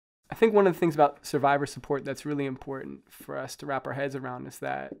I think one of the things about survivor support that's really important for us to wrap our heads around is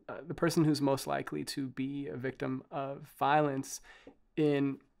that the person who's most likely to be a victim of violence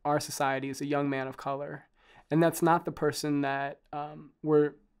in our society is a young man of color. And that's not the person that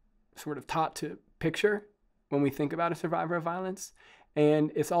we're sort of taught to picture when we think about a survivor of violence.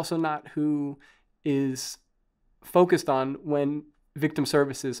 And it's also not who is focused on when victim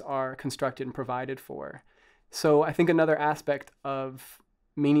services are constructed and provided for. So I think another aspect of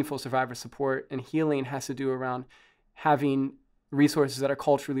meaningful survivor support and healing has to do around having resources that are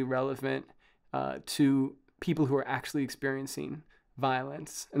culturally relevant to people who are actually experiencing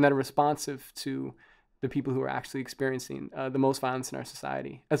violence and that are responsive to the people who are actually experiencing the most violence in our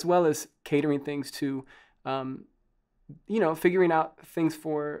society, as well as catering things to, figuring out things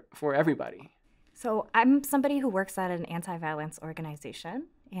for everybody. So I'm somebody who works at an anti-violence organization.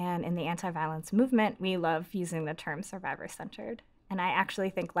 And in the anti-violence movement, we love using the term survivor-centered. And I actually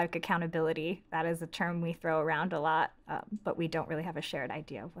think, like accountability, that is a term we throw around a lot, but we don't really have a shared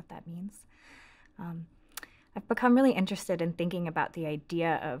idea of what that means. I've become really interested in thinking about the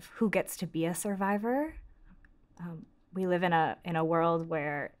idea of who gets to be a survivor. We live in a world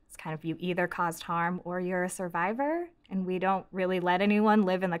where it's kind of you either caused harm or you're a survivor, and we don't really let anyone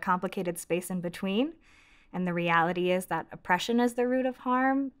live in the complicated space in between. And the reality is that oppression is the root of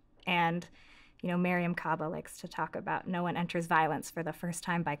harm, and Miriam Kaba likes to talk about no one enters violence for the first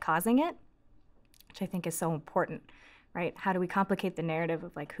time by causing it, which I think is so important, right? How do we complicate the narrative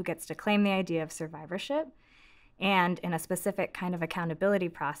of like who gets to claim the idea of survivorship? And in a specific kind of accountability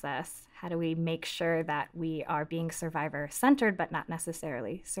process, how do we make sure that we are being survivor-centered but not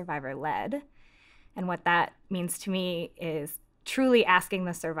necessarily survivor-led? And what that means to me is truly asking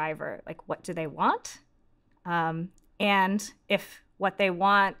the survivor, like, what do they want? And if what they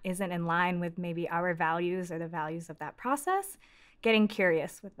want isn't in line with maybe our values or the values of that process, getting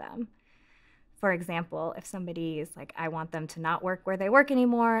curious with them. For example, if somebody is like, I want them to not work where they work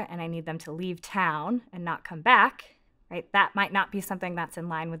anymore and I need them to leave town and not come back, right? That might not be something that's in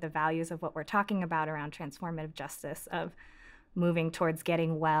line with the values of what we're talking about around transformative justice, of moving towards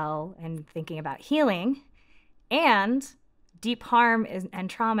getting well and thinking about healing. And deep harm and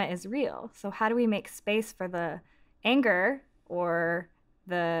trauma is real. So how do we make space for the anger or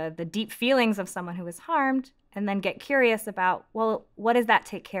the deep feelings of someone who was harmed, and then get curious about, well, what does that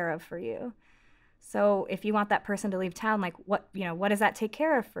take care of for you? So if you want that person to leave town, like what does that take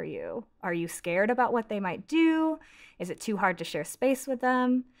care of for you? Are you scared about what they might do? Is it too hard to share space with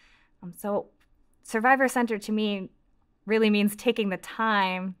them? So survivor-centered to me really means taking the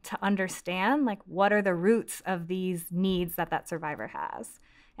time to understand, like, what are the roots of these needs that survivor has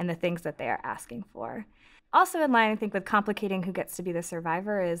and the things that they are asking for. Also in line, I think, with complicating who gets to be the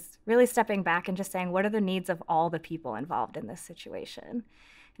survivor is really stepping back and just saying, what are the needs of all the people involved in this situation?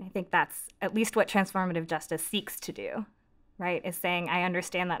 And I think that's at least what transformative justice seeks to do, right? Is saying, I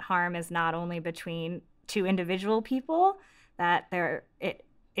understand that harm is not only between two individual people, that the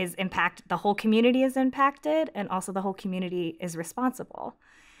whole community is impacted, and also the whole community is responsible.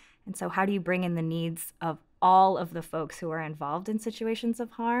 And so how do you bring in the needs of all of the folks who are involved in situations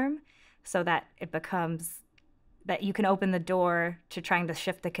of harm so that it becomes that you can open the door to trying to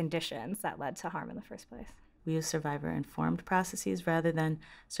shift the conditions that led to harm in the first place? We use survivor-informed processes rather than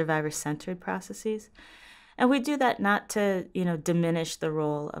survivor-centered processes. And we do that not to, diminish the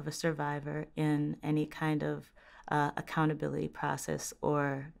role of a survivor in any kind of accountability process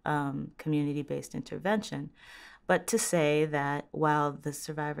or community-based intervention, but to say that while the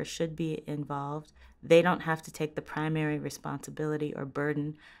survivor should be involved, they don't have to take the primary responsibility or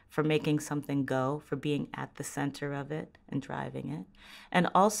burden for making something go, for being at the center of it and driving it. And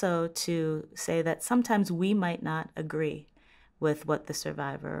also to say that sometimes we might not agree with what the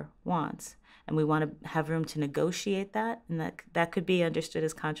survivor wants. And we want to have room to negotiate that, and that could be understood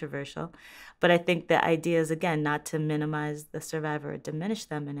as controversial. But I think the idea is, again, not to minimize the survivor or diminish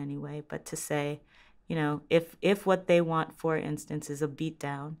them in any way, but to say, if what they want, for instance, is a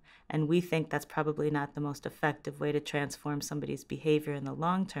beatdown, and we think that's probably not the most effective way to transform somebody's behavior in the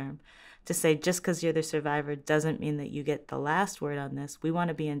long term, to say just because you're the survivor doesn't mean that you get the last word on this. We want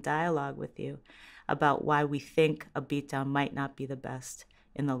to be in dialogue with you about why we think a beatdown might not be the best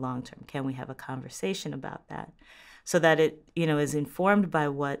in the long term. Can we have a conversation about that so that it, is informed by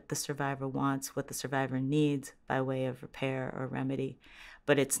what the survivor wants, what the survivor needs by way of repair or remedy,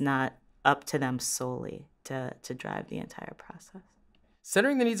 but it's not up to them solely to drive the entire process.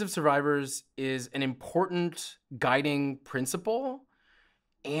 Centering the needs of survivors is an important guiding principle,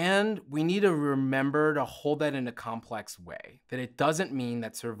 and we need to remember to hold that in a complex way, that it doesn't mean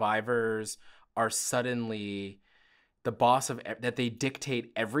that survivors are suddenly the boss of, that they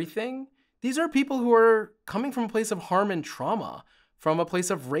dictate everything. These are people who are coming from a place of harm and trauma, from a place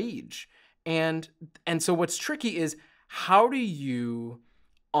of rage. And so what's tricky is, how do you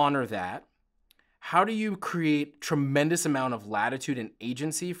honor that? How do you create tremendous amount of latitude and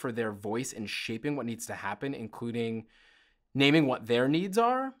agency for their voice in shaping what needs to happen, including naming what their needs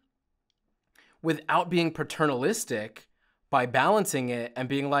are, without being paternalistic, by balancing it and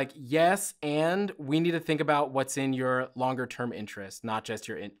being like, yes, and we need to think about what's in your longer term interest, not just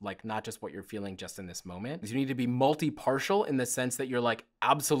not just what you're feeling just in this moment. You need to be multi-partial in the sense that you're like,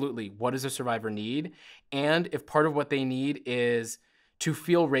 absolutely, what does a survivor need? And if part of what they need is to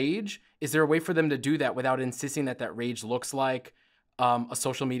feel rage, is there a way for them to do that without insisting that that rage looks like a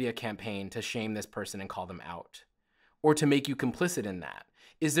social media campaign to shame this person and call them out, or to make you complicit in that?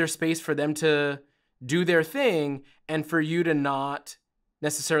 Is there space for them to do their thing and for you to not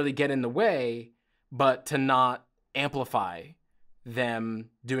necessarily get in the way, but to not amplify them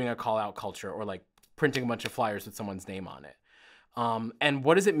doing a call out culture or like printing a bunch of flyers with someone's name on it? And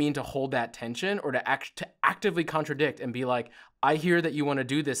what does it mean to hold that tension, or to actively contradict and be like, I hear that you want to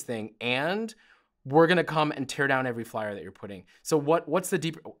do this thing, and we're going to come and tear down every flyer that you're putting. So what's the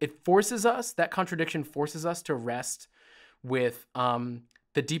deeper, it forces us, that contradiction forces us to rest with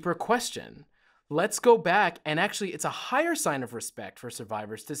the deeper question. Let's go back, and actually it's a higher sign of respect for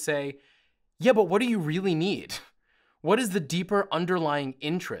survivors to say, yeah, but what do you really need? What is the deeper underlying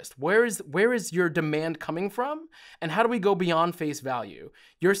interest? Where is your demand coming from? And how do we go beyond face value?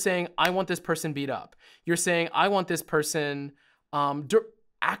 You're saying, I want this person beat up. You're saying, I want this person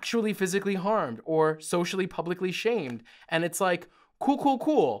actually physically harmed or socially publicly shamed. And it's like,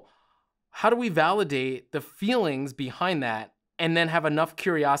 cool. How do we validate the feelings behind that and then have enough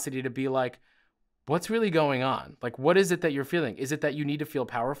curiosity to be like, what's really going on? Like, what is it that you're feeling? Is it that you need to feel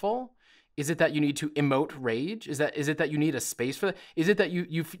powerful? Is it that you need to emote rage? Is it that you need a space for that? Is it that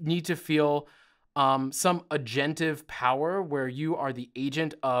you need to feel some agentive power where you are the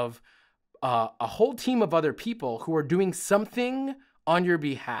agent of a whole team of other people who are doing something on your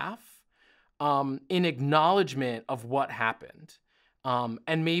behalf in acknowledgement of what happened?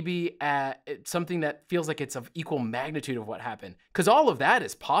 And maybe something that feels like it's of equal magnitude of what happened, because all of that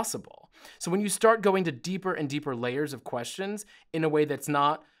is possible. So when you start going to deeper and deeper layers of questions in a way that's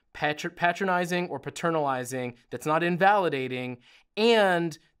not patronizing or paternalizing, that's not invalidating,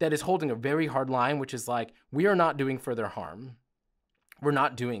 and that is holding a very hard line, which is like, we are not doing further harm. We're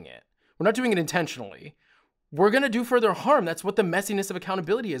not doing it. We're not doing it intentionally. We're going to do further harm. That's what the messiness of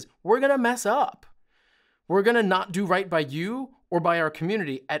accountability is. We're going to mess up. We're going to not do right by you or by our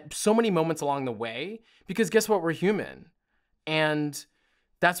community at so many moments along the way, because guess what? We're human. And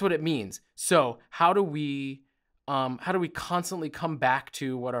that's what it means. So how do we constantly come back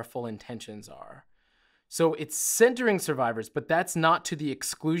to what our full intentions are? So it's centering survivors, but that's not to the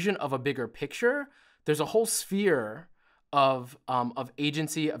exclusion of a bigger picture. There's a whole sphere of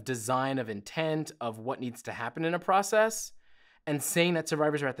agency, of design, of intent, of what needs to happen in a process. And saying that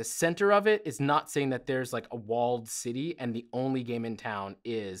survivors are at the center of it is not saying that there's like a walled city and the only game in town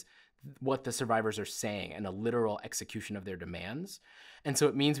is what the survivors are saying and a literal execution of their demands. And so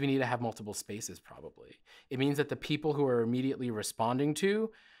it means we need to have multiple spaces, probably. It means that the people who are immediately responding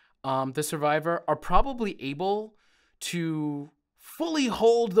to the survivor are probably able to fully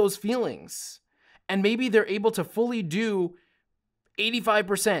hold those feelings. And maybe they're able to fully do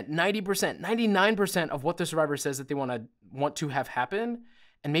 85%, 90%, 99% of what the survivor says that they want to have happen.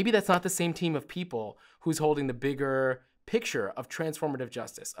 And maybe that's not the same team of people who's holding the bigger picture of transformative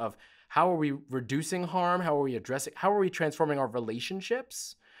justice, of how are we reducing harm, how are we transforming our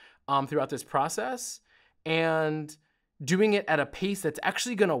relationships throughout this process, and doing it at a pace that's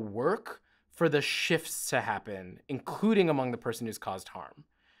actually going to work for the shifts to happen, including among the person who's caused harm.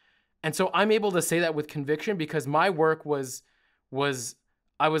 And so I'm able to say that with conviction because my work I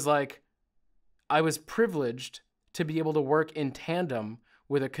was privileged to be able to work in tandem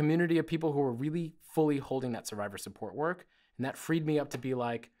with a community of people who were really fully holding that survivor support work. And that freed me up to be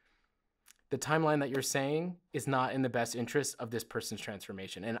like, the timeline that you're saying is not in the best interest of this person's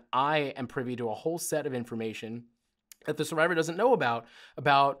transformation. And I am privy to a whole set of information that the survivor doesn't know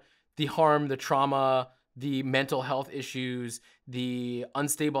about the harm, the trauma, the mental health issues, the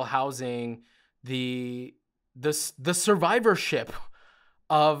unstable housing, the survivorship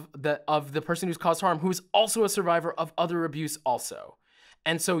of the person who's caused harm, who's also a survivor of other abuse also.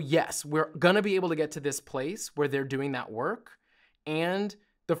 And so, yes, we're going to be able to get to this place where they're doing that work. And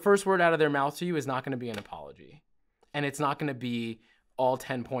the first word out of their mouth to you is not going to be an apology. And it's not going to be all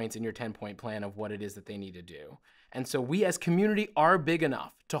 10 points in your 10-point plan of what it is that they need to do. And so we as community are big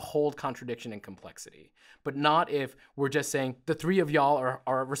enough to hold contradiction and complexity, but not if we're just saying the three of y'all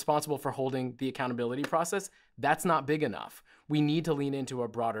are responsible for holding the accountability process. That's not big enough. We need to lean into a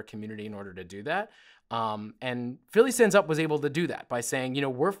broader community in order to do that. And Philly Stands Up was able to do that by saying, you know,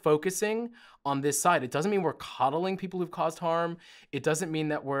 we're focusing on this side. It doesn't mean we're coddling people who've caused harm. It doesn't mean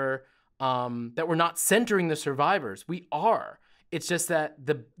that we're not centering the survivors. We are. It's just that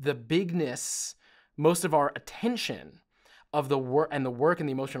the bigness, most of our attention of the work and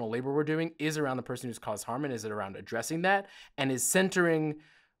the emotional labor we're doing is around the person who's caused harm, and is it around addressing that, and is centering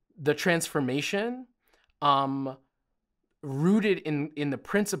the transformation rooted in the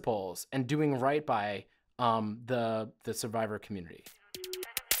principles and doing right by the survivor community.